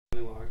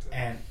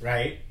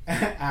Right?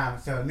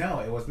 So no,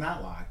 it was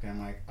not locked. And I'm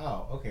like,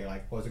 oh, okay,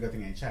 like, well, it's a good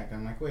thing I checked.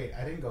 And I'm like, wait,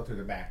 I didn't go through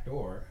the back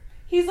door.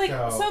 He's like,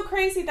 so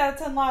crazy that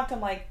it's unlocked.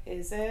 I'm like,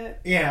 is it?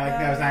 Yeah, like,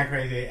 no, it's not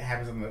crazy. It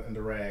happens in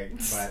the reg,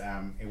 but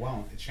it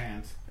won't. It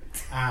shan't.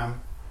 I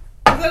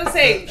was going to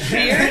say,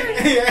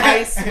 cheers? Yeah.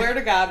 I swear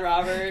to God,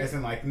 Robert. And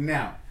I'm like,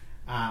 no.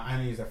 I'm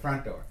going to use the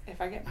front door.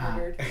 If I get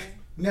murdered.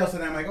 No, so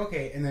then I'm like,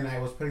 okay. And then I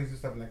was putting some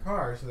stuff in the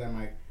car, so then I'm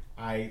like,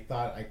 I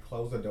thought I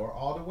closed the door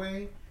all the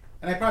way.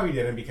 And I probably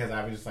didn't because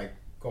I was just like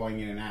going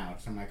in and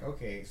out. So I'm like,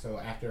 okay. So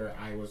after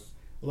I was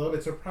a little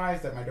bit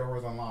surprised that my door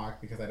was unlocked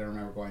because I don't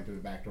remember going through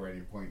the back door at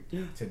any point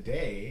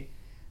today.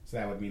 So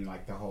that would mean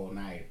like the whole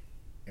night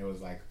it was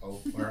like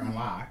or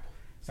unlocked.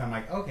 So I'm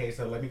like, okay,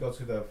 so let me go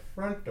to the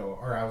front door.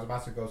 Or I was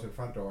about to go to the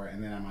front door,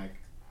 and then I'm like,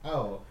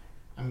 oh,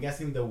 I'm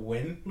guessing the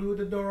wind blew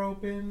the door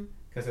open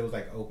because it was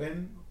like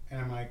open.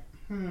 And I'm like,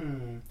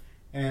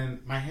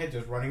 and my head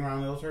just running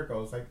around little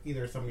circles. Like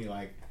either somebody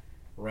like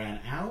ran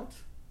out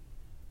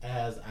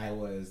as I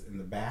was in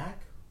the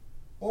back,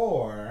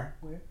 or...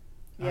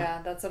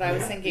 Yeah, that's what I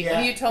was thinking. Yeah,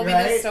 when you told me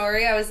the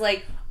story, I was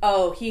like,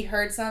 oh, he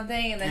heard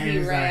something and then he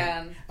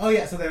ran. Like, oh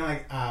yeah, so then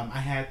like I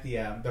had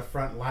the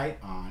front light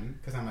on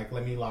because I'm like,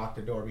 let me lock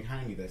the door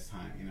behind me this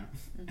time, you know.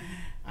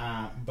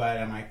 Mm-hmm. But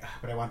I'm like,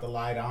 but I want the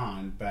light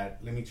on, but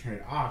let me turn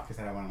it off because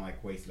I don't want to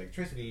like waste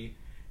electricity.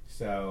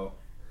 So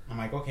I'm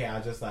like, okay,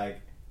 I'll just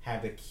like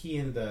have the key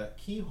in the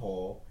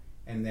keyhole,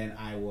 and then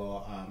I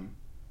will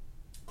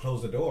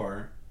close the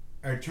door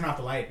or turn off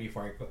the light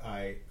before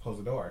I close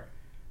the door.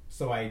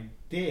 So I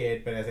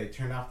did, but as I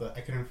turned off I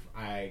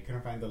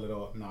couldn't find the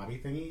little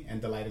knobby thingy, and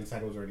the light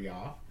inside was already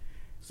off.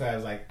 So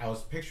I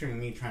was picturing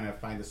me trying to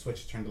find the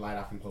switch to turn the light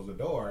off and close the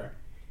door,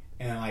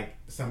 and then like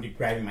somebody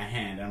grabbing my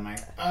hand, and I'm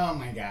like, oh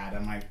my god,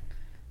 I'm like,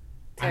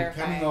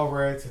 terrifying. I'm coming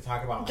over to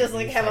talk about just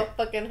like have a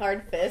fucking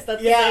hard fist.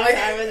 That's yeah, the like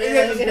time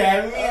it just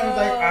grabbed me, and I was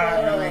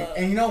like, oh.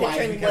 And you know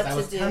why? Because I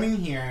was coming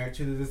here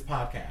to do this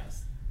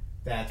podcast.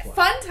 That's why.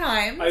 Fun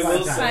times.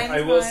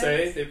 I will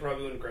say they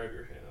probably wouldn't grab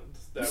your hand.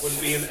 That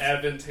would be an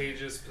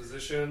advantageous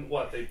position.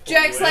 What, they pulled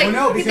Jack's like,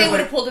 they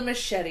would have pulled a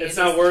machete. It's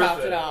not worth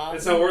chopped it. Off.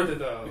 It's not worth it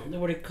though. They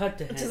would have cut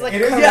the hand. Just like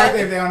it is worth it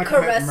if they want to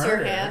caress commit your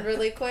murder. hand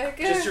really quick.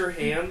 Just your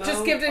hand though?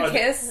 Just give it a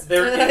kiss.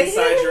 They're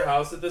inside your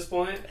house at this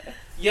point.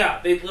 Yeah,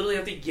 they literally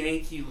have to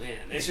yank you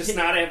in. It's just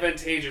not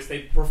advantageous. They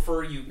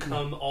prefer you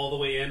come all the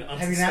way in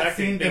unsuspecting. Have you not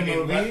seen the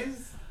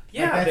movies?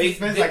 Yeah, like,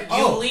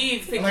 you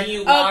leave thinking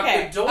you lock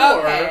the door.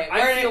 Okay.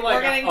 I feel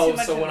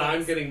like, so when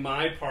I'm getting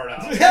my part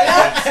out,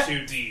 that's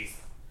too deep.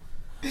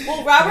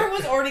 Well, Robert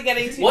was already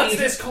getting too deep. What's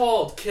this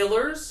called?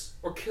 Killers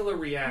or killer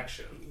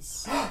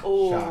reactions?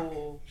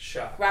 Oh,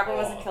 shock. Robert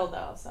wasn't killed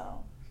though,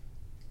 so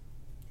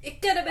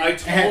it could have been. I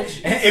told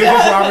you. It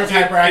was Robert's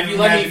hyperactive. If you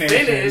let me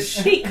finish,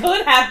 he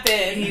could have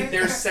been.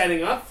 They're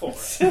setting up for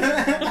it.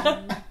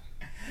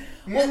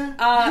 Well,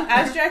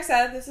 as Jack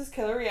said, this is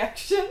Killer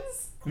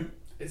Reactions.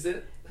 Is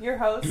it? Your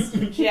host,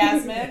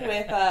 Jasmine,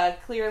 with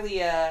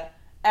clearly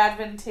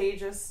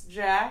advantageous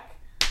Jack.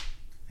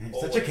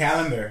 Such a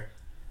calendar.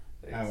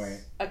 Thanks. Oh, wait.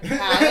 A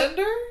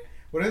calendar?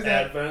 What is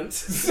that? Advent.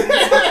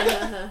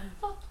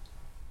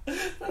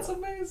 That's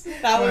amazing.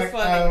 That was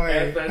funny. Oh,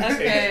 wait.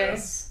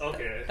 Advantageous.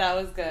 Okay. That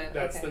was good.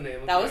 That's the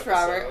name of that the was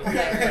Robert. episode.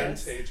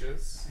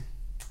 Advantageous.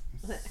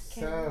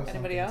 So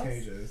anybody else?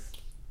 Contagious.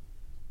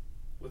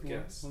 With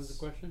guests. What was the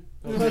question?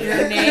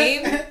 Your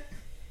name?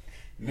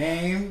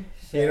 Name,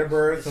 date of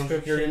birth, social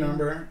security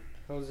number.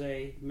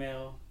 Jose,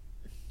 male.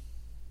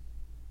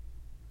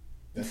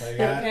 That's all you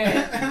got?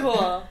 Okay,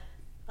 cool.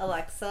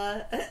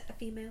 Alexa,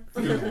 female.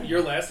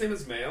 Your last name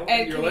is male?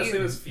 And your last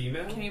name is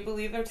female? Can you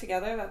believe they're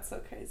together? That's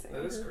so crazy.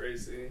 That is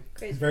crazy.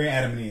 It's very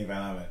Adam and Eve. I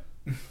love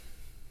it.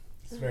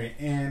 It's very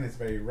it's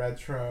very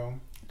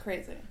retro.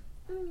 Crazy.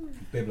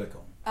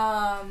 Biblical.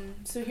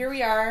 So here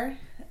we are.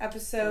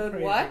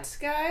 Episode what,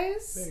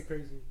 guys? Very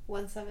crazy.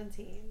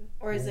 117.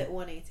 Or is it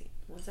 118?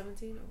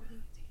 117 or 118?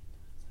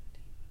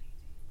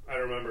 I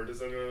don't remember.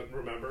 Does anyone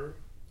remember?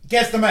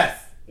 Guess the mess.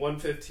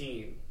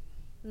 115.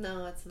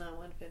 No, it's not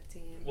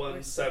 115.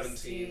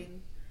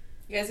 117.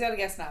 You guys gotta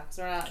guess now, because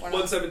we're not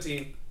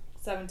 117.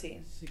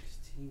 17.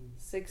 16.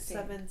 16.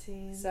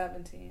 17.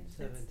 17.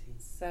 17.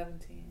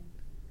 17.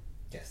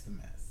 Guess the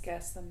mess.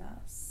 Guess the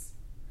mess.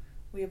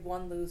 We have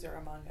one loser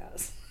among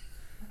us.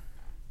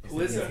 Who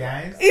is it?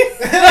 Guys?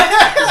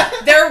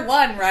 They're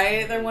one,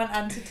 right? They're one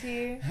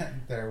entity.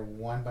 They're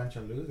one bunch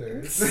of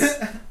losers.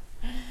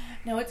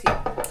 No, it's you.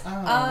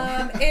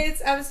 Oh.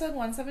 It's episode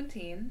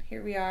 117.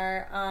 Here we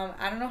are.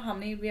 I don't know how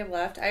many we have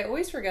left. I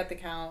always forget the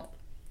count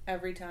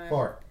every time.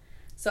 4.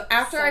 So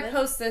after 7? I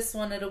post this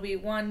one, it'll be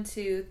 1,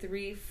 2,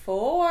 3,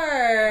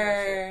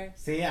 4.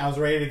 See, I was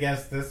ready to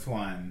guess this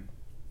one.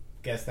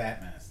 Guess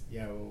that mess.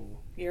 Yo.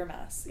 You're a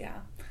mess,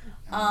 yeah.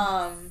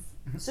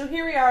 So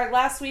here we are.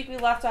 Last week we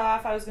left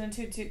off. I was going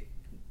to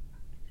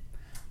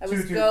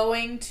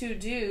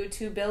do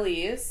 2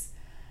 Billies.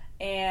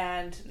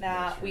 And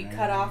now we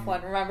cut off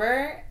one.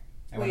 Remember?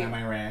 I went on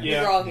my rant. Yeah.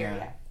 We were all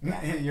here.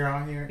 Yeah. You're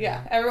all here?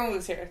 Yeah, everyone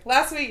was here.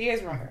 Last week, you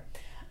guys remember.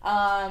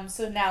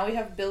 So now we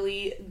have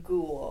Billy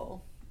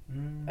Ghoul.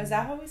 Is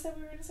that how we said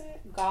we were gonna say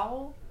it?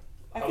 Gohl.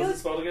 I How feel was it like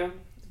spelled again?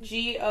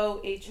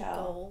 Gohl.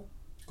 Goal.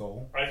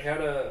 Goal.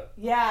 I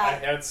Yeah,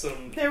 had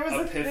some there was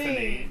a epiphany.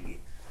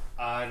 thing.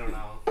 I don't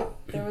know.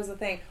 There was a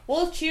thing.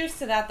 Well, cheers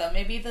to that though.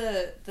 Maybe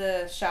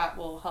the shot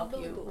will help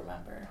you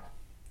remember.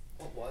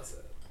 What was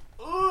it?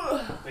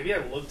 Maybe I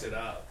looked it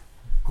up.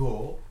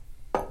 Goal.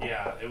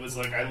 Yeah, it was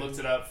like I looked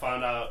it up,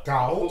 found out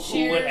Goal.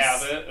 who would Cheers.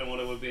 have it and what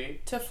it would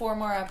be. To 4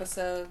 more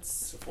episodes.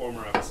 So 4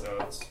 more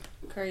episodes.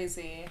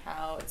 Crazy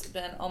how it's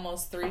been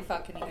almost 3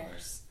 fucking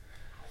years.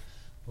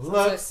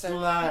 Looks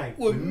like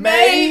We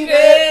made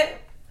it.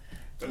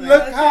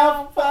 Look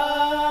how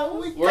far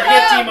we We're gonna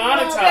get Come,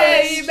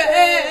 demonetized.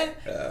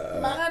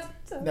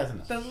 baby.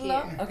 That's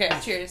enough. Okay,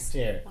 cheers.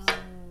 Cheers.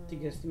 To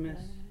guess the mess.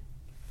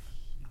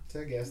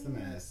 To guess the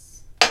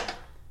mess.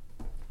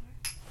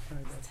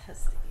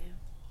 Testing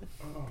you.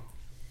 Oh.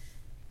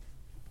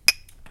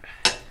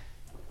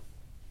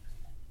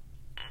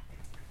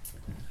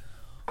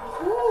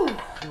 Whew.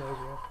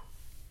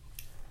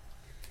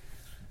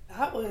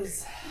 That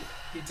was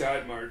He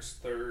died March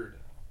 3rd.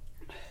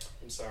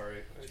 I'm sorry.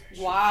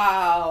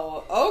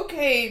 wow.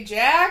 Okay,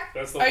 Jack.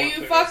 That's the Are one you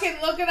thing fucking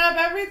looking up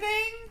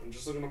everything? I'm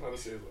just looking up how to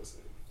say his last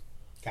name.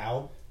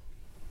 Cow?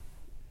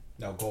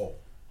 No, goal.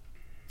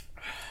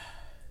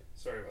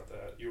 Sorry about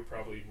that. You were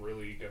probably you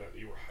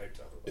were hyped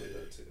up about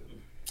that too.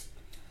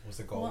 What's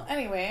the goal? Well,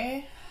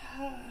 anyway.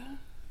 Might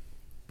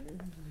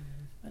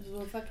as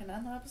well fucking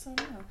end the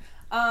episode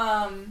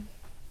now.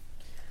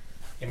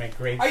 Am I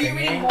great Are you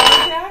singing? reading more,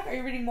 Jack? Are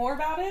you reading more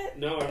about it?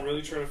 No, I'm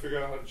really trying to figure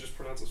out how to just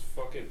pronounce this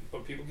fucking.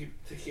 But people keep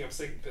thinking I'm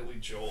saying Billy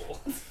Joel.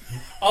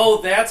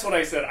 Oh, that's what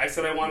I said. I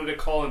said I wanted to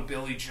call him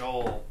Billy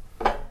Joel.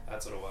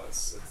 That's what it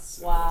was.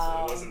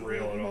 Wow. It wasn't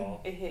real at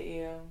all. It hit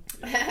you.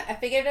 I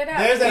figured it out.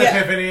 There's an Yeah.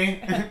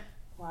 epiphany.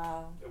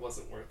 Wow. It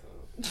wasn't worth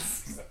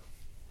it.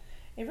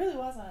 It really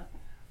wasn't.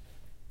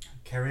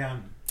 Carry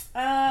on.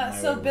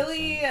 So way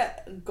Billy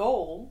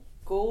Gohl?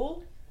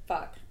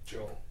 Fuck.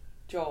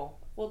 Joel.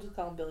 We'll just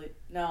call him Billy.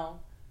 No.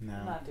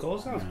 No. Not Goal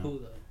Gohl. sounds No. cool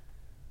though.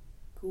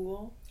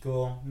 Cool.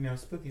 Cool. You know,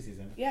 spooky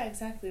season. Yeah,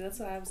 exactly. That's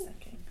what I was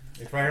thinking.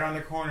 It's right around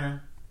the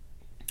corner.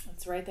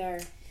 It's right there.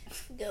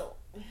 Go.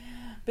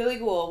 Billy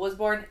Gohl was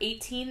born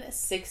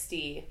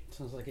 1860.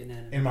 Sounds like an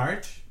anime. In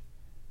March?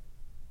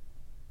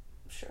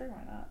 Sure,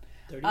 why not?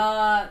 30?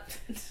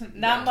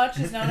 Not No. much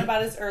is known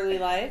about his early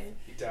life.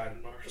 He died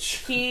in March.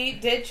 He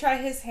did try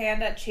his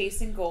hand at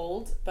chasing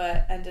gold,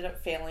 but ended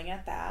up failing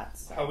at that.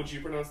 So. How would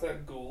you pronounce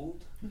that?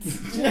 Gould?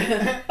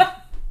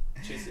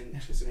 Chasing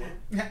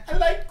what? I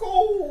like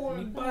gold.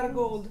 You bought a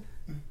gold.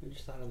 I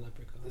just thought a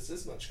leprechaun. This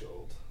is much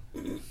gold.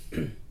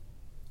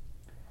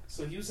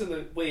 So he was in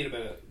the. Wait a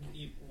minute.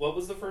 What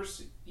was the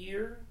first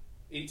year?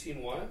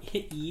 18 what?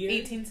 Year?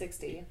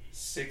 1860.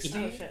 60?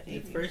 Oh shit. The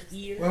first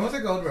year? When was the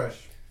gold rush?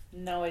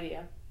 No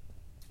idea.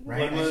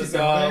 Right?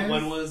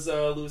 When was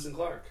Lewis and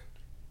Clark?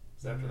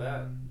 It was after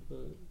that.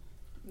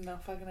 No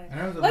fucking I idea.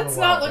 know it was a Let's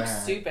little not while look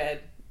back. stupid.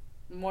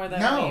 More than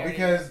No, me or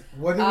because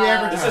what do we Uh,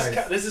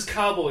 advertise? This is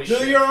cowboy Do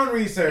shit. your own you.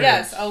 research.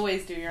 Yes,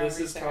 always do your own This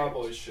is research.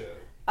 cowboy shit.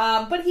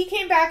 But he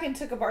came back and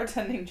took a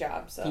bartending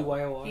job, so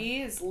TYOR?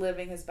 he is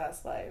living his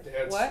best life. They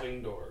had What?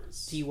 swing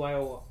doors.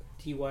 TYOR.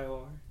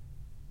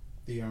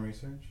 Do your own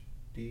research.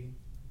 D.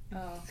 Oh,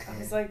 I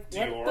was like,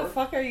 what Dior? the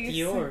fuck are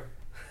you Dior.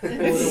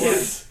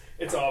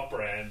 It's off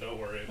brand. Don't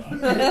worry about it.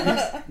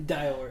 saying?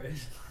 Dior.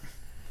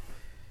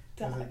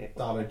 As a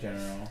Dollar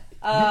General.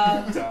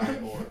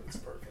 Dior. It's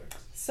perfect.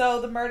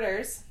 So the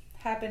murders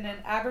happened in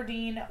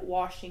Aberdeen,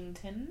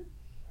 Washington.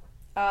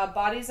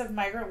 Bodies of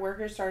migrant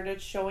workers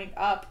started showing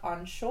up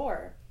on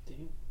shore,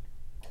 Damn.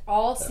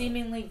 all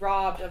seemingly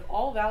robbed of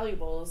all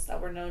valuables that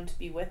were known to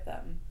be with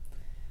them.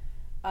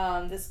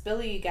 This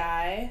Billy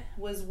guy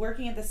was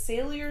working at the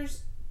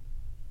Sailors...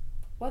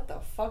 What the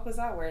fuck was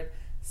that word?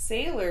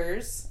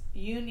 Sailors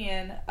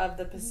Union of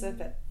the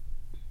Pacific.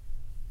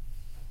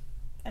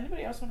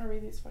 Anybody else want to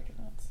read these fucking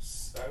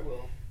notes? I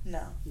will.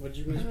 No. What'd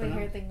you I'm over here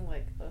mispronounce? thinking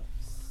like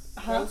a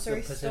Huh? grocery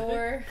The Pacific?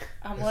 store.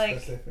 I'm The like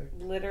specific.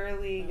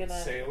 literally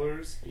gonna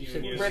Sailors You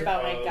said Union rip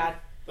out my of god.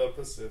 the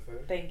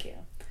Pacific. Thank you.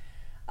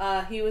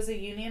 He was a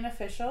union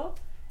official,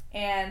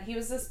 and he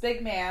was this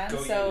big man.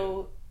 Go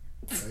so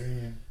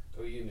Union.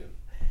 Go Union.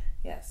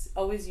 yes,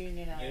 always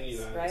unionized,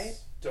 Unionize. right?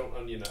 Don't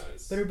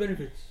unionize. Better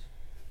benefits.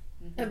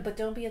 Mhm. But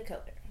don't be a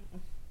killer.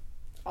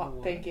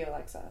 Oh, thank you,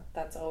 Alexa.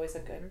 That's always a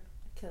good.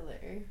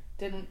 Killer.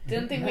 Didn't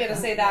think we had to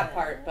say that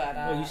part, but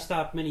Well, you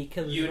stop many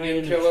killers right Union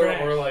in the killer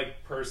trash. or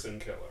like person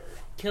killer.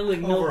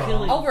 Killing, no Overall.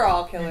 killing.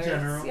 overall killers.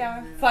 general.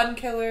 Yeah, fun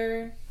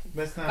killer,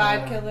 Let's not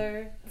vibe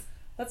killer.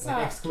 Let's like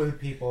not exclude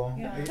people.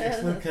 Yeah.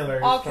 Exclude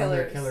killers all from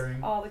their killers.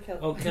 killering. All the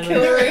killers. Oh, killers.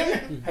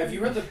 Killering. Have you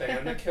heard the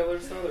band The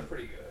Killers though? They're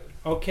pretty good.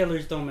 All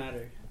killers don't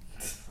matter.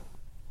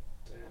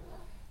 Damn.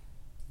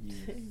 Yes.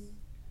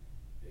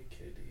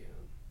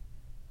 AKDM.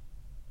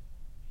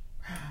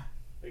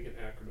 Making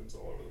acronyms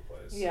all over the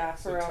place. Yeah,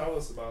 So for real. tell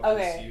us about this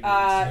Okay. union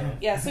stuff.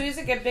 Yeah. So he's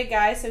a good big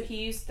guy. So he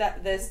used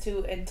this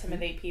to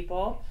intimidate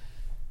people.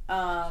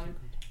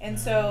 And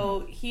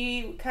so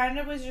he kind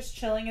of was just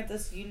chilling at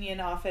this union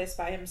office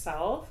by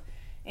himself,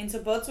 And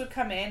so boats would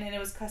come in, and it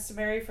was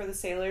customary for the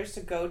sailors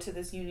to go to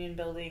this Union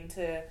building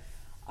to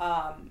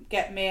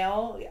get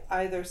mail,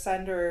 either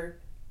send or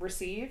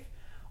receive,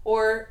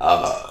 or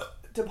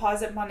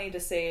deposit money to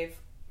save.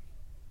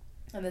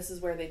 And this is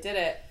where they did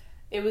it.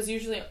 It was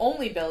usually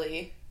only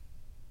Billy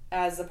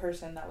as the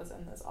person that was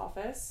in this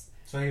office.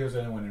 So he was the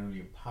only one who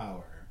knew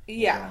power.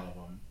 Yeah. All of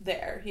them.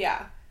 There,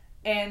 yeah.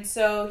 And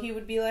so he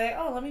would be like,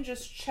 oh, let me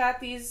just chat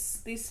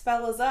these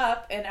fellas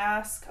up and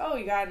ask, oh,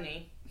 you got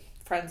any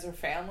friends or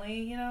family,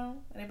 you know?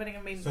 Anybody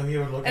gonna be... So he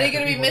would look Are at you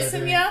gonna the be people that missing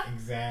didn't- ya?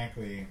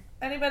 Exactly.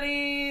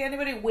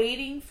 Anybody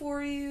waiting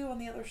for you on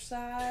the other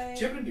side?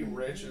 Do you happen to be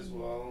rich as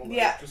well? Like,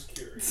 Yeah. Just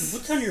curious.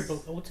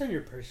 What's on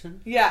your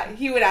person? Yeah,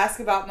 he would ask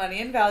about money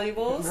and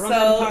valuables. Run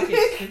So, in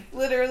pockets.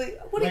 literally,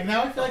 what do Like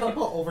now I feel like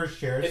people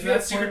overshare. If to you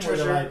had that secret point where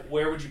they're treasure, like,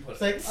 where would you put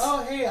it's it? like,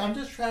 oh hey, I'm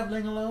just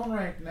traveling alone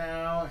right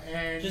now,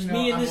 and Just you know,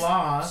 me and I'm this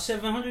lost.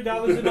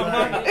 $700 in my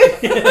Right. pocket.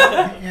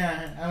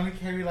 Yeah, I only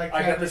carry like. I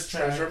got traveler's this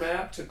treasure checks.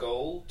 map to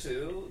gold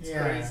too. It's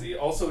Yeah. crazy.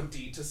 Also a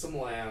deed to some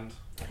land.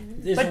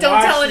 This But don't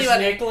watch, tell this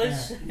anybody.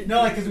 necklace. Yeah. No,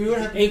 like because we would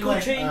have to do, Ankle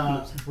like chain?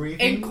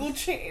 briefings ankle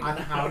chain? on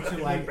how to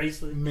like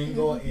Bracelet.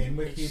 mingle in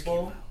with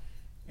people,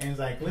 and it's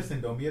like, listen,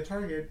 don't be a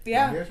target.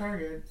 Yeah. Don't be a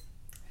target.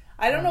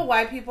 I don't know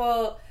why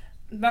people...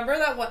 Remember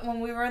that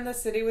when we were in the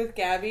city with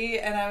Gabby,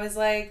 and I was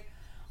like,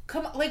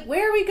 come on, like,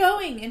 where are we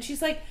going? And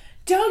she's like,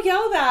 don't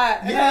yell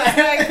that. And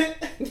I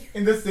was like...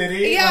 In the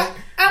city. Yeah,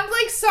 I'm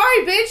like,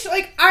 sorry, bitch.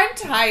 Like, I'm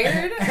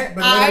tired. But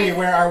literally,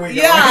 where are we going?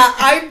 Yeah,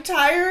 I'm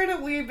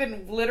tired. We've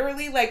been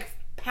literally like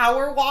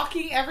power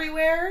walking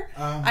everywhere.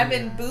 Oh, I'm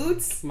in yeah.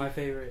 boots. My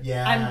favorite.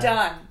 Yeah. I'm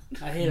done.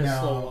 I hate a No.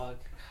 slow walk.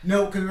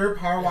 No, because we were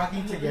power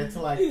walking to get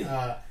to like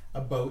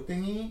a boat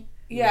thingy.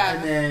 Yeah.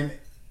 And then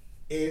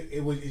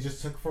it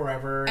just took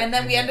forever. And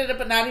then we ended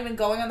up not even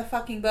going on the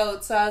fucking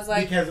boat. So I was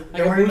like, because Like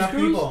there a weren't booze enough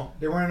cruise? people.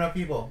 There weren't enough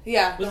people.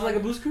 yeah. Was it like a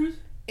booze cruise?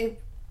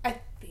 I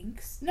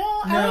think so. No,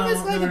 I don't think it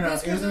was like No, a no,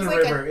 booze it was cruise. in It was the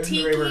like river. a It was in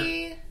the river.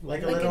 tiki,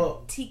 Like a like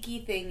little. a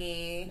tiki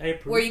thingy I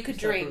approve. where you could I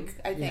drink.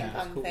 approve. I think Yeah, that's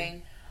on cool. the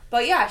thing.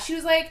 But yeah, she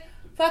was like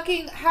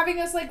fucking having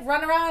us like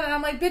run around, and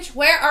I'm like, bitch,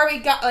 where are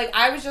we? Like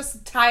I was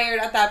just tired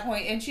at that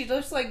point, and she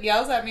just like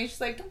yells at me. She's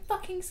like, don't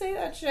fucking say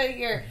that shit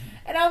here,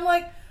 and I'm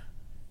like,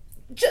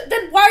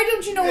 then why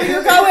don't you know where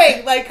you're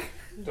going? Like.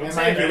 Don't And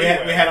say mind it you,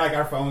 anyway. we had like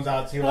our phones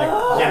out too, like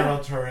Ugh. general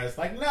tourists.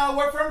 Like, no,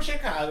 we're from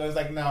Chicago. It's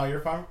like, no,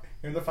 you're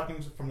in the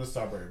fucking from the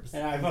suburbs.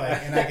 And I- It's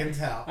like, and I can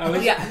tell.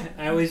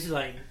 I always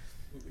like,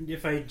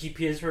 if I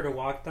GPS her to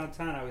walk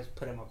downtown, I always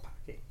put it in my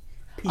pocket.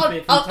 Peep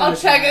it from I'll time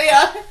to check time. it.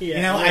 Yeah. Yeah,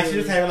 You know, I should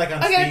just have it like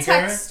on I got a speaker.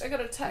 text. I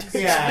got a text.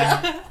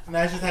 Yeah. And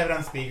I just have it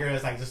on speaker.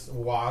 It's like just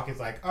walk. It's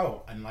like,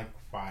 oh, in like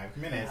 5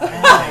 minutes.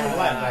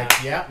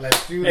 Like, yeah,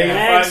 let's do Hey,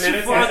 that. in 5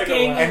 minutes, I take a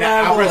fucking lap. And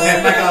I'll level.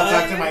 pretend like I'll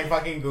talk to my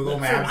fucking Google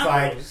Maps.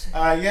 Like,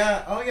 Tomorrows.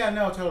 yeah, oh yeah,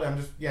 no,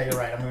 totally. Yeah, you're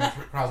right. I'm gonna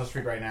cross the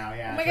street right now.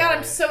 Yeah. Oh my god,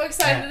 I'm totally. so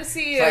excited Yeah. to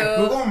see It's you. like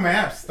Google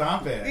Maps.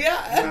 Stop it.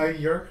 Yeah. You know,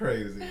 you're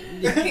crazy.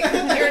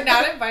 You're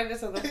not invited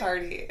to the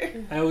party.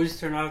 I always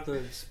turn off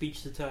the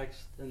speech to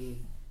text,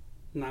 and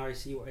now I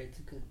see why it's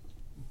a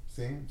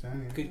See, I'm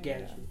telling you. good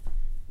gadget.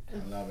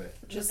 I love it.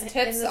 Just In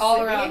tips the all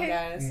city. around,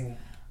 guys.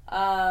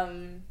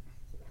 Mm.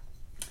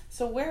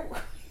 So where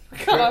we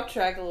got off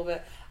track a little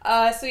bit.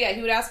 So yeah,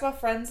 he would ask about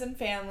friends and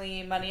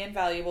family, money and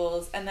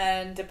valuables, and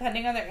then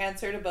depending on their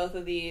answer to both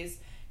of these,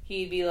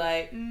 he'd be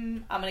like,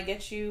 I'm gonna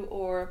get you,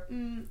 or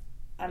I'm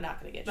not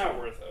gonna get you. Not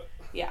worth it.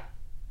 Yeah.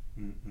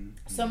 Mm-mm.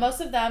 So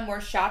most of them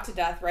were shot to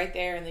death right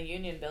there in the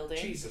Union building.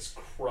 Jesus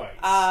Christ.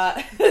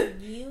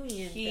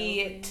 Union.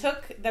 He building.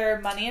 took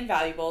their money and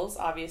valuables,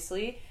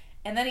 obviously,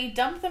 and then he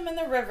dumped them in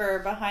the river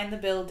behind the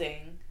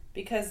building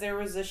because there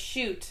was a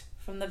chute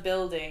from the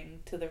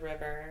building to the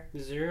river.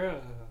 Is there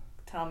a...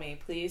 Tell me,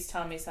 please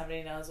tell me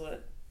somebody knows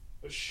what.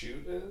 A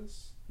shoot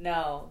is?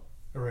 No.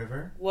 A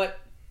river? What?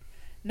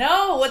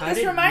 No, what How this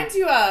did reminds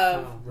you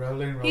of. Oh.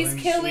 Rolling. He's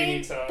killing.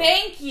 Sweeney Todd.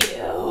 Thank you.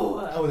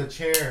 Oh, the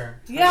chair.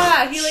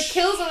 Yeah, he like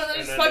kills him and then And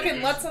just then fucking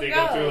they lets him they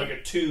go. go through like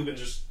a tube and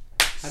just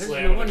How does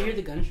slam no it one in. hear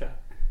the gunshot?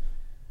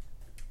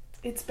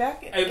 It's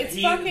back. And It's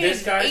he-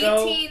 this guy,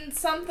 though, 18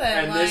 something.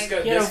 And like, this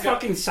guy, He had a this guy,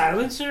 fucking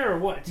silencer or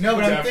what? No,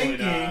 but I'm Definitely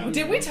thinking. not.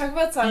 did we talk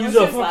about Use silencers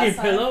a fucking last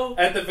time? pillow?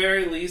 at the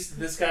very least,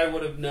 this guy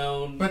would have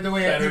known But the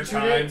way I better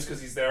pictured it- times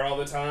because he's there all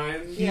the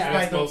time. Yeah. And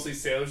by it's the- mostly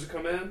sailors who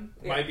come in.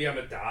 Yeah. Might be on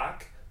the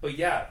dock. But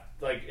yeah,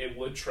 like it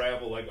would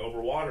travel like over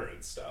water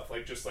and stuff.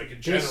 Like just like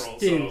in general.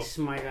 Distance,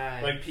 So my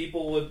guy. like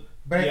people would.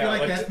 But I Yeah, feel like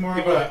like that's more of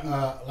people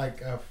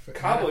a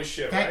Cowboy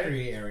shit, right?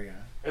 factory area.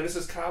 And this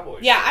is cowboy.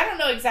 Yeah, I don't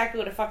know exactly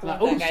what the fuck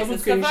about oh, that, guys. someone's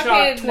It's the getting shot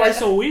fucking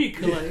twice a week.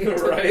 shit.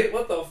 Like, Right?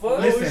 What the fuck?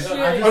 Listen, shit.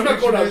 I just I'm not going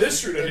pictured down this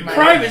street in anymore.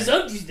 my crime head. is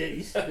up these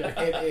days.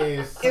 It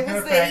is. some It kind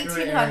was of the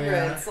factory 1800s.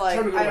 area. Like,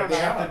 Trying to go I don't They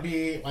back know. have to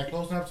be like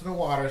close enough to the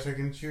water so you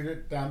can shoot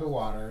it down to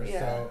water. Yeah.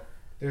 So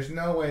there's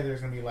no way there's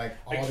gonna be like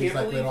I all can't these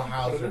like believe little you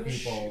houses put of it in a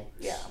people.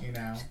 Yeah. You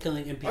know.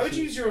 Killing NPCs. Why would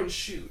you use your own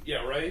shoot?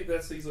 Yeah, right?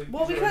 That's he's like.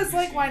 Well, these are because,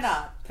 like, why NPCs.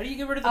 not? How do you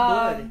get rid of the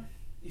blood?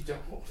 You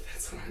don't.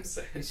 That's what I'm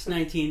saying. It's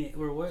 19...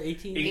 We're what?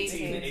 18?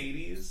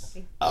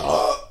 1880s.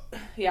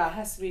 Yeah, it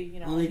has to be,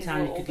 you know. Only he's a time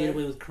you little could get older.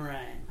 away with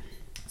crime.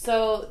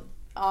 So,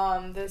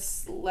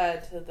 This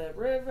led to the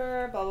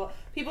river, blah, blah.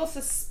 People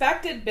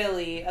suspected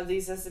Billy of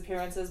these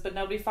disappearances, but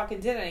nobody fucking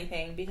did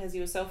anything because he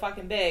was so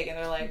fucking big, and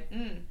they're like,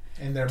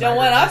 And they're don't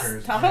want us.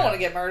 murderers. I don't want to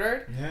get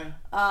murdered. Yeah.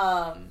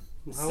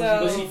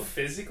 So Was he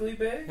physically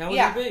big? How was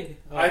Yeah. he big?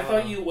 I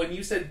thought when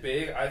you said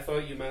big, I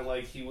thought you meant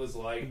like he was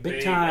like Big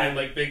big time. and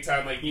like big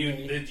time, like the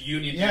union.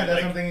 Yeah, that's like,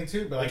 what I'm thinking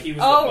too. But like like, he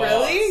was. oh, the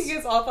really? boss. You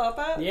guys all thought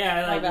that?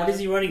 Yeah, My like bad. what is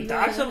he running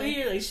dogs over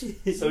here? Like,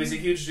 So he's a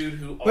huge dude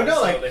who. but no,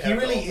 also like they he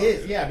have really to also-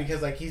 is. Yeah,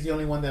 because like he's the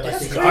only one that like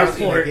That's they crazy.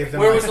 can like, give them,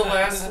 Where like, was the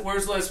last?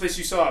 Where's the last place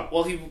you saw him?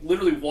 Well, he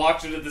literally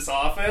walked into this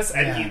office,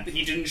 and Yeah.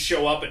 he didn't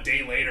show up a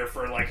day later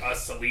for like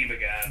us to leave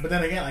again. But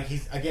then again, like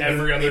he's again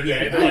Every other maybe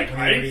day, at they're night like, when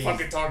I ain't everybody's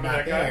fucking talking to not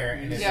that guy. there,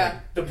 and it's Yeah. like,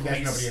 The you guys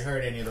police. nobody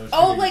heard any of those.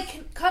 Oh, shootings.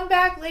 like come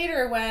back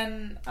later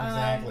when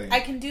Exactly. I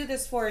can do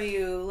this for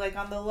you, like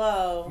on the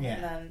low, Yeah.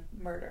 and then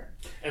murder.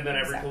 And then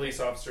every Exactly. police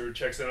officer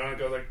checks in on it and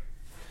goes like,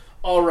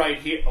 "All right,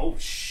 here. Oh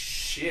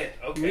shit.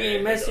 Okay, We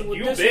ain't messing with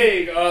you this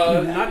big.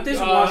 not this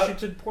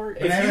Washington port.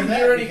 If And you even that,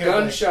 hear any because, like-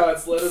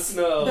 gunshots, let us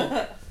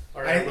know."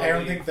 All right, I don't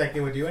Robbie. think like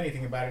they would do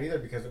anything about it either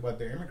because of what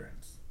they're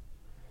immigrants.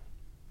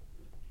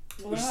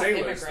 Well, They're not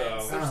sailors, immigrants,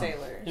 though. they're Oh.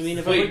 sailors. I mean,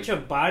 if Wait, a bunch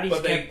of bodies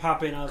but they- kept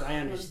popping up, I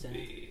understand.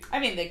 I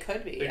mean, they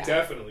could be. They Yeah.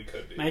 definitely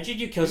could be. Imagine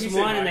you kill Did you say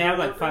someone and they have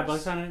like migrant $5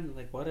 workers? on it.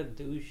 Like, what a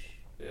douche.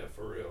 Yeah,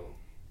 for real.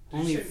 Did you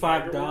Only say $5.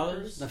 migrant No,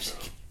 I'm just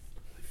workers?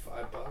 No,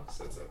 only $5.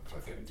 That's a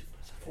fucking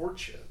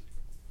fortune.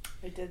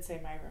 I did say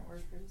migrant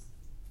workers,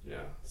 Yeah.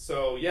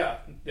 So yeah,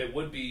 it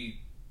would be.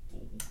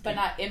 but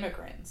not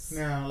immigrants.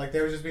 No, like they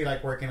would just be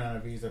like working on a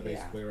visa, Yeah.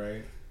 basically,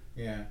 right?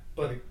 Yeah,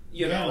 But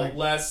you Yeah, know, like-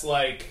 less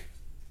like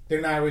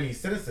they're not really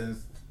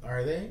citizens,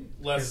 are they?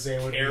 less 'Cause they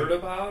would be- cared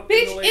about. in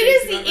Bitch, the it late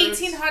is the 1800s.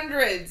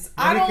 1800s.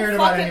 I Nobody cared don't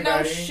about fucking know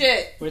anybody.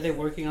 shit. Were they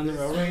working on the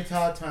It's railroad? really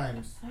tall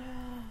times.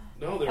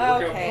 No, they're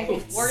working Okay, on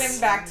boats. we're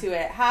getting back to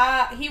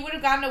it. He would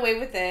have gotten away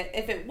with it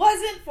if it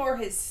wasn't for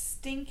his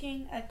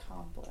stinking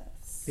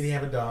accomplice, Did he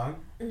have a dog?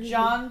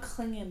 John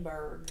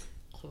Klingenberg.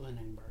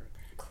 Klinenberg.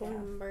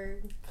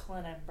 Klinenberg.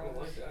 I don't Klinenberg.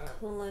 like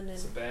that.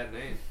 It's a Klinen. bad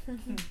name.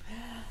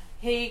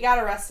 He got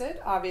arrested,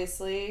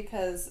 obviously,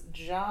 because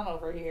John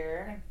over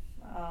here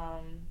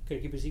Could I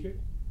keep a secret?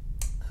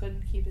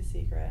 couldn't keep a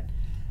secret.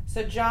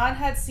 So John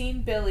had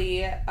seen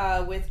Billy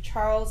with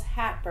Charles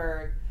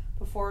Hatberg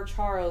before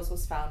Charles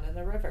was found in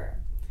the river.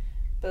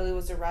 Billy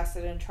was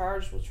arrested and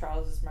charged with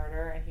Charles's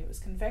murder, and he was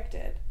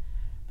convicted.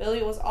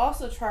 Billy was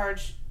also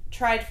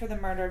tried for the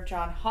murder of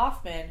John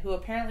Hoffman, who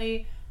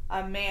apparently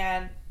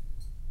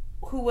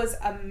was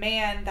a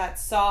man that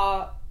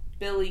saw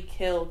Billy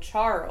kill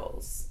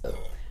Charles.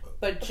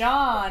 But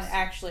John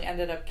actually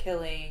ended up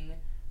killing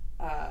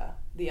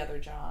the other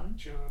John,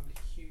 John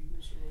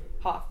Hughes or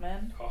whatever.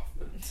 Hoffman.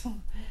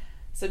 Hoffman.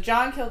 So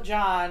John killed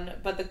John,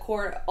 but the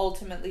court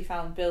ultimately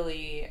found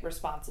Billy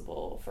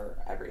responsible for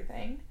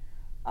everything.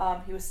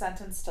 He was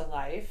sentenced to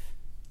life.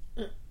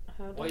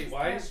 Wait,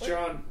 why is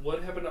John?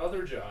 What happened to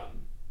other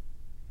John?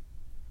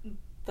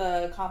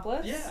 The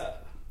accomplice? Yeah.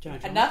 John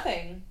And Jones.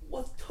 nothing.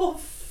 What the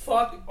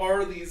fuck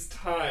are these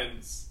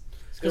times?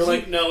 They're 'cause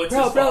like, he- no, it's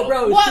bro, his bro, fault.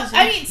 bro. it's Well, 'cause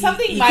I mean,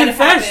 something he might have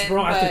confessed, happened,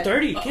 bro. After but-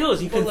 30 kills,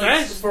 he But, like,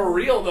 confessed. for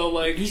real though,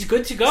 like He's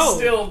good to go.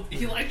 Still,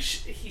 he like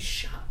he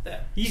shot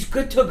them. He's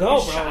good to go,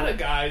 He shot a bro.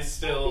 guy.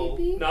 Still,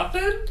 Maybe.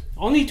 nothing.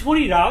 Only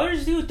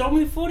 $20, dude. Throw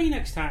me 40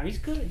 next time. He's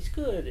good. He's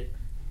good.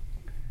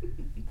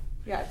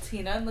 Yeah,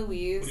 Tina and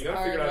Louise You gotta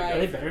are figure it out. Are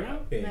they like... better now?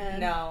 Big. Man.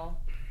 No.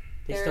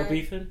 They They're- still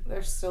beefing?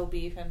 They're still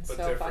beefing But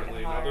so differently.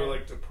 fucking Now hard. they're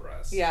like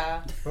depressed.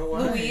 Yeah. But why?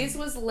 Louise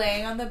was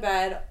laying on the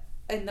bed,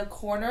 in the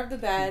corner of the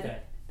bed, Okay.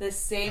 the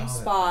same Oh, that's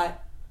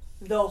spot,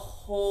 the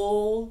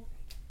whole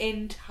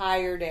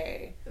entire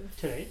day.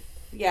 Today?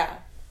 Yeah.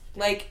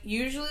 Like,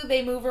 usually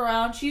they move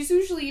around. She's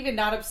usually even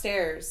not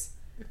upstairs.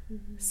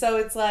 So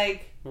it's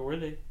like, Where were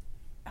they?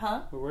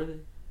 huh? Where were they?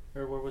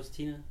 Or where was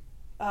Tina?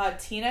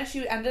 Tina,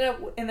 she ended up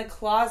in the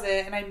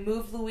closet, and I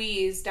moved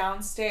Louise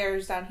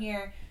downstairs, down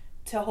here,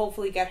 to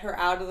hopefully get her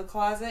out of the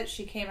closet.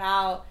 She came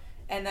out,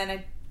 and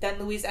then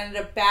Louise ended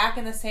up back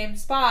in the same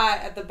spot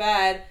at the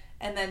bed,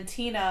 and then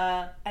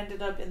Tina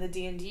ended up in the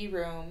D&D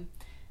room,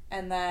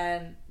 and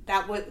then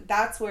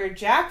that's where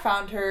Jack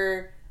found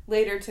her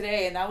later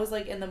today, and that was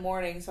like in the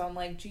morning. So I'm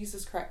like,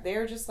 Jesus Christ,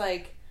 they're just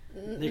like,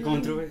 They're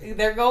going through it.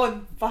 they're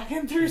going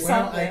fucking through Well,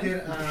 something. I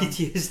did.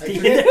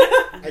 PTSD.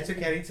 I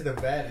took Eddie to the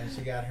vet and she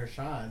got her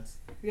shots,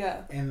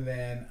 Yeah. and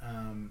then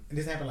and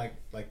this happened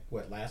like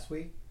what, last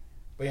week?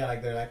 But yeah,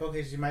 like they're like,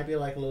 okay, she might be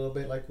like a little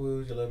bit like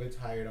woozy, a little bit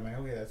tired. I'm like,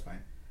 okay, that's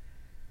fine.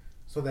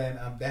 So then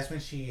that's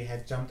when she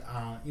had jumped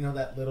on,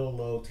 that little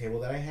low table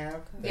that I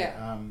have,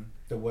 Yeah.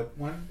 the wood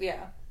one.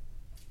 Yeah.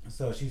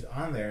 So she's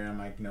on there, and I'm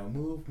like, no,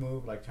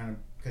 move, like trying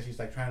to, because she's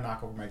like trying to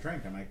knock over my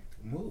drink. I'm like,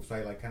 move. So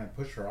I like kind of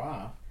push her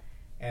off,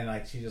 and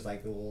like she just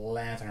like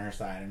lands on her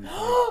side, and I'm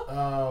just like,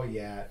 oh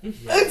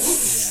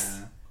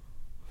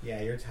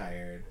yeah, you're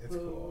tired. It's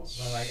cool.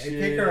 So I'm like, I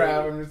pick her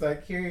up. I'm just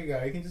like, here you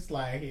go. You can just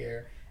lie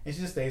here. And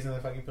she just stays in the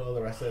fucking pillow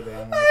the rest of the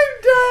day. I'm like,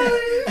 I'm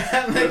dying.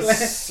 I'm like,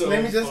 That's so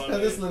let me just funny.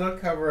 put this little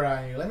cover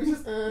on you. Let me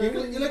just. You look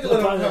a Look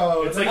little on it.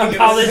 cold. It's like I you get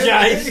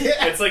apologize.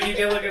 Yeah. It's like you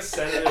get like a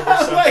sedative or I'm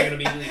something like- and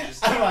immediately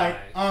just I'm die. like,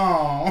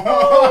 oh.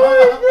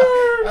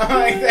 Oh my God. I'm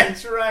like,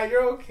 that's right.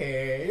 You're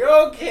okay.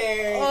 You're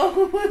okay.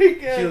 Oh my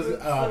god. She was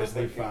that's so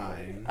obviously fucking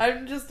fine. funny.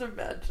 I'm just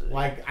imagining.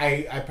 Like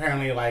I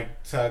apparently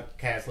like took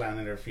Cass land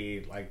at her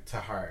feet like to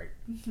heart.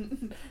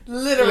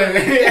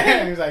 Literally.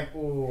 And he's like,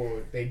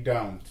 ooh, they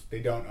don't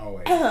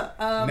always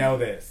know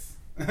this.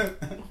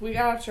 We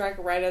got off track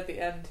right at the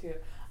end too.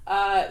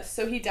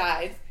 So he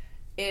died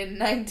in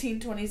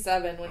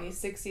 1927 when he's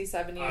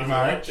 67 years On old.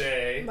 March. that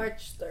day.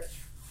 March 3rd.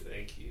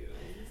 Thank you.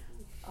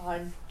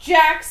 On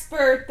Jack's It's my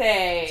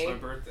birthday.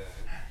 birthday.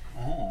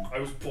 Oh. I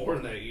was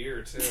born that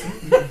year too.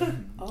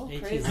 Oh,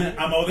 18. crazy.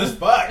 I'm old as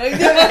fuck.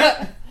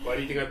 Why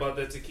do you think I bought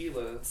that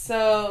tequila?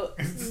 So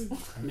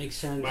Makes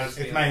sense. Reminds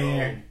me It's of my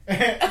home.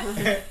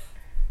 year.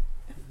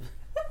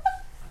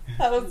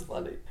 that was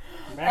funny.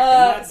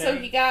 Back in my So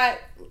day. he got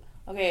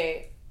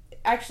okay.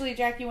 Actually,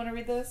 Jack, you want to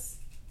read this?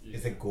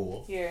 Is it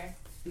cool? Here,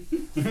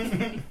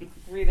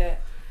 read it.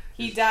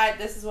 He died.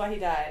 This is why he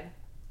died.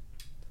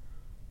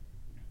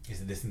 Is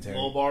it dysentery?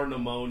 Lobar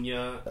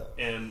pneumonia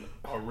and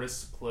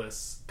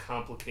erysipelas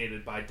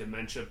complicated by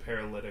dementia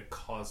paralytic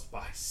caused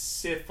by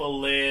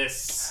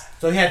syphilis.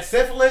 So he had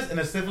syphilis, and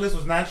the syphilis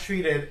was not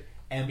treated,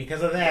 and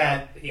because of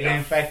that, Yeah, he it got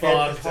infected his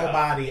fucked whole up.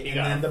 body, He and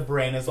got then the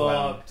brain as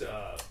well. Fucked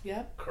up.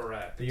 Yep.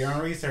 Correct. Do your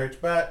own research,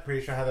 but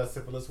pretty sure how that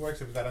syphilis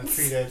works. If it's not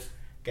untreated,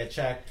 get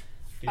checked.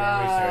 Do your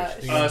own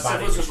research. Do your own body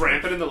Syphilis was research.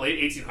 rampant in the late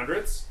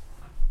 1800s.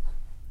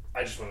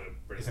 I just wanted to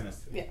bring It's it in up.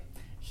 this. Yeah.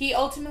 He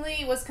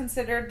ultimately was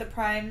considered the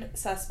prime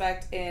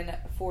suspect in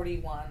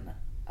 41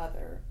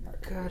 other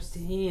God murders.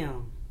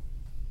 damn.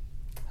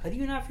 How do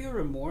you not feel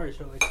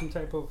remorse or like some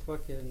type of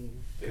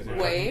fucking Because they're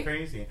Wait. fucking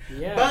crazy.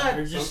 yeah? But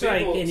or just Some like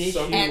people- an issue.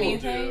 some people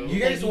Anything? do.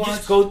 You Like, guys you watch?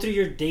 just go through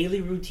your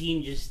daily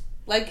routine. Just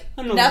Like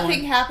I know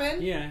nothing one.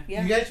 happened. yeah.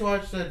 Yeah. You guys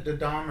watch the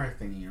Dahmer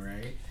thingy,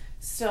 right?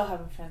 Still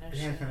haven't You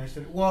finished. haven't finished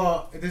it.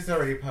 Well, this is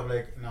already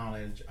public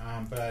knowledge.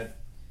 But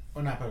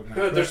well, not public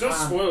knowledge. Good, there's but, no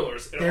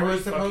spoilers. It There already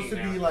was supposed to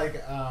fucking be happened,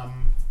 like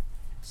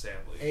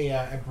sadly.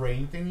 a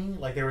brain thingy.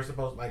 Like they were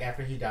supposed, like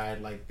after he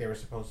died, like they were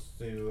supposed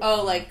to.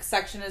 Oh, like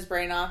section his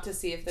brain off to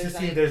see if to there's see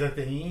any. if there's a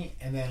thingy,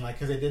 and then like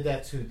because they did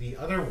that to the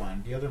other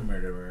one, the other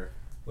murderer,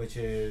 which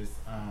is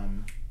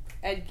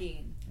Ed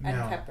Gein and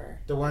No. Pepper.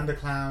 the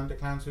clown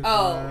who's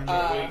Oh, the one.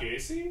 Wayne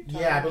Gacy?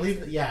 Yeah, I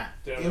believe. Yeah,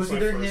 Damn, it that's was my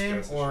either first him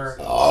guess, I or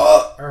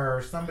should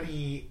or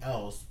somebody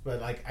else,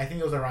 but like I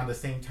think it was around the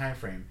same time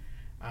frame.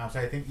 So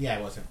I think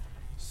it was him.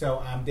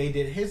 So they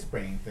did his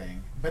brain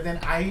thing, but then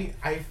I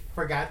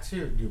forgot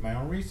to do my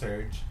own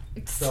research.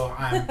 So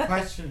I'm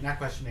not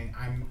questioning.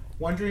 I'm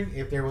wondering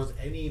if there was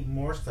any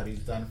more studies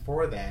done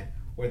for that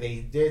where they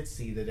did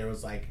see that there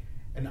was like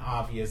an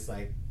obvious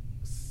like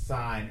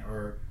sign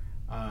or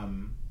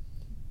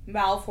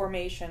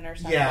Malformation or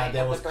something. yeah,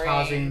 that of was the brain.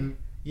 causing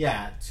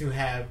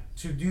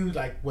to do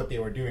like what they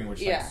were doing,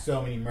 which Yeah. like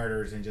so many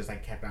murders and just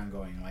like kept on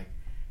going. Like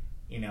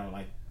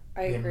like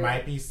I there agree.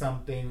 might be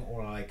something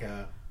or like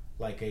a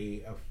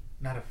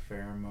not a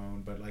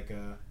pheromone, but like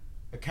a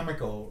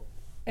chemical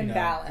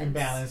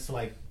imbalance to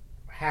like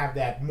have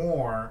that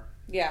more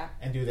Yeah.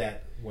 and do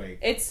that way.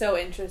 It's so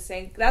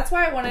interesting. That's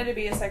why I wanted to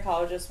be a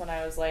psychologist when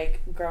I was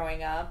like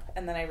growing up,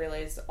 and then I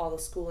realized all the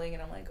schooling,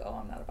 and I'm like, oh,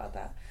 I'm not about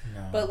that.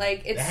 No. But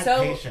like, That it's has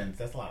so patience.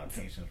 That's a lot of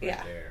patience right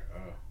Yeah. there.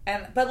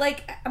 Oh. but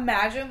like,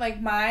 imagine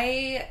like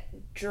my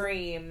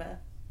dream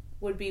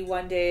would be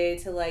one day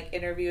to like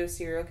interview a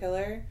serial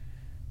killer,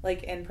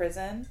 like in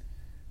prison.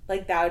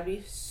 Like that would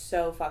be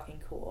so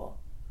fucking cool.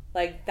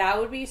 Like that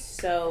would be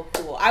so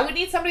cool. I would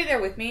need somebody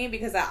there with me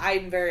because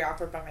I'm very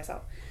awkward by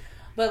myself.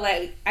 But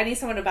like, I need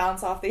someone to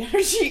bounce off the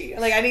energy.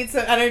 Like I need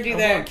some energy I'm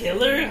there. a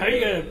killer? How are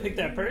you gonna pick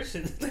that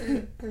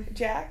person?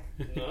 Jack,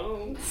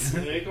 No,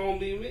 it ain't gonna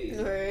be me.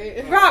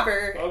 Right.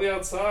 Robert. I'll be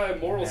outside,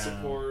 moral No.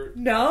 support.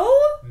 No.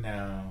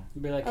 No.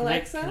 Be like,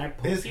 Alexa? Can I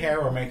poke This you? hair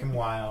will make him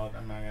wild.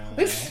 I'm not gonna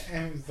lie.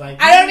 And it's like,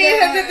 I don't even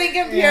have to think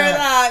of pure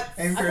thoughts.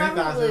 And I pure thoughts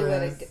probably of would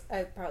this. have.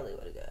 I probably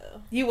would have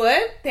go. You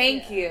would?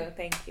 Thank Yeah. you.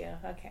 Thank you.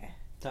 Okay.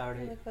 Doubt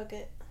I'm it. like, fuck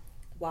it.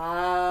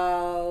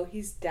 Wow,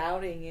 he's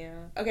doubting you.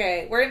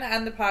 Okay, we're gonna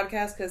end the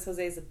podcast because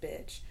Jose's a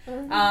bitch.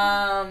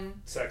 Mhm.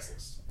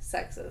 Sexist.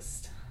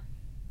 Sexist.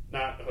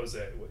 Not Jose,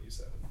 what you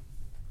said.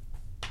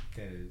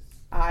 That is.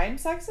 I'm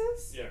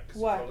sexist? Yeah, because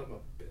you What? called him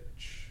a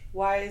bitch.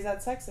 Why is that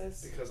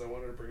sexist? Because I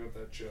wanted to bring up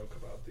that joke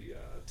about the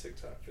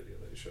TikTok video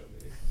that you showed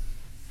me.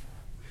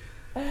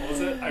 What was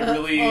it? I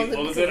really, All the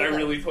what was it? I TikToks.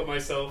 really put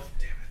myself.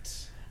 Damn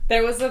it.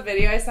 There was a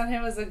video I sent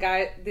him. Was a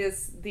guy,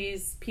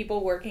 these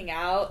people working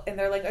out, and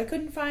they're like, I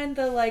couldn't find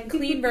the like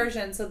clean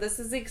version, so this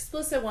is the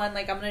explicit one.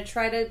 Like I'm gonna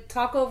try to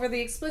talk over the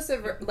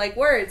explicit like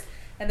words,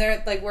 and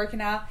they're like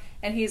working out,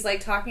 and he's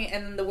like talking,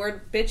 and then the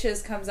word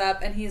bitches comes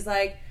up, and he's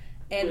like,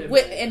 and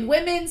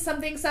women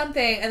something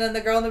something, and then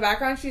the girl in the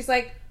background, she's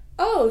like,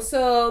 oh,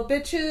 so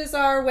bitches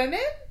are women?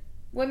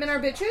 Women are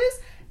bitches?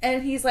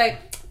 And he's like,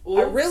 I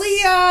Oops.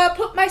 really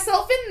put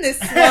myself in this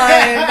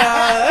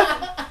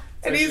one.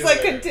 he's do like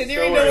it.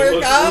 continuing Don't to worry,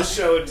 work we'll up.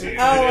 show it to you.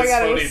 Oh my It's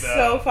God, it funny, was though.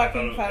 so I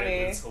fucking thought funny.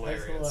 It's That's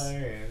hilarious.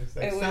 hilarious.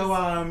 Like, It was-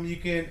 so you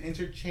can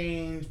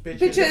interchange bitches,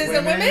 Bitches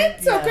and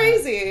women? So Yeah.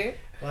 crazy.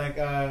 Like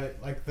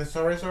the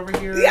thesaurus over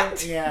here.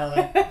 Yeah.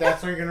 Like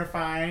that's what you're gonna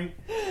find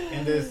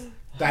in this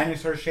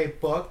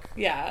dinosaur-shaped book.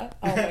 Yeah.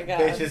 Oh my God.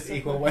 Bitches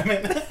equal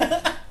women.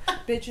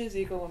 Bitches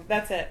equal women.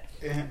 That's it.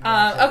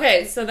 Yeah,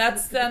 Okay, so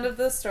that's the end of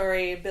the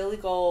story. Billy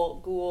Ghoul,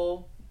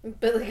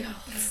 Billy Gold.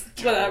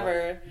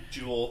 whatever.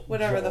 Jewel.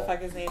 Whatever the Joel. fuck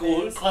his name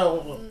Cool. is.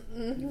 Oh.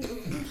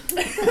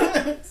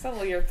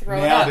 So you're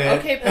throwing Nailed up. it.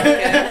 Okay,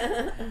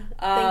 Pumpkin.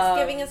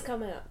 Thanksgiving is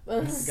coming up.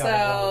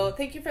 So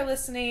thank you for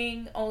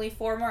listening. Only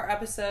 4 more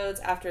episodes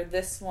after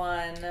this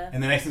one.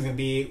 And the next one's gonna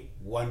be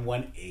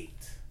 118,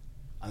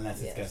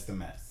 unless it Yes. gets a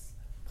mess.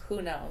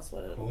 Who knows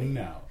what it'll Who be.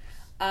 knows?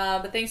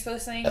 But thanks for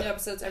listening. New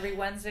episodes every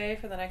Wednesday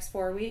for the next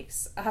 4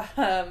 weeks.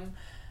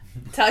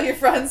 Tell your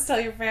friends, tell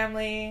your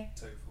family.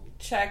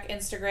 Check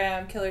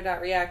Instagram,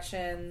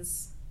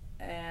 killer.reactions.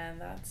 And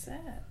that's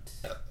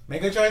it.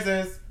 Make good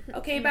choices.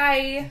 Okay,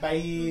 bye.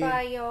 Bye.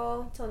 Bye,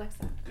 y'all. Till next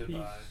time.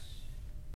 Goodbye.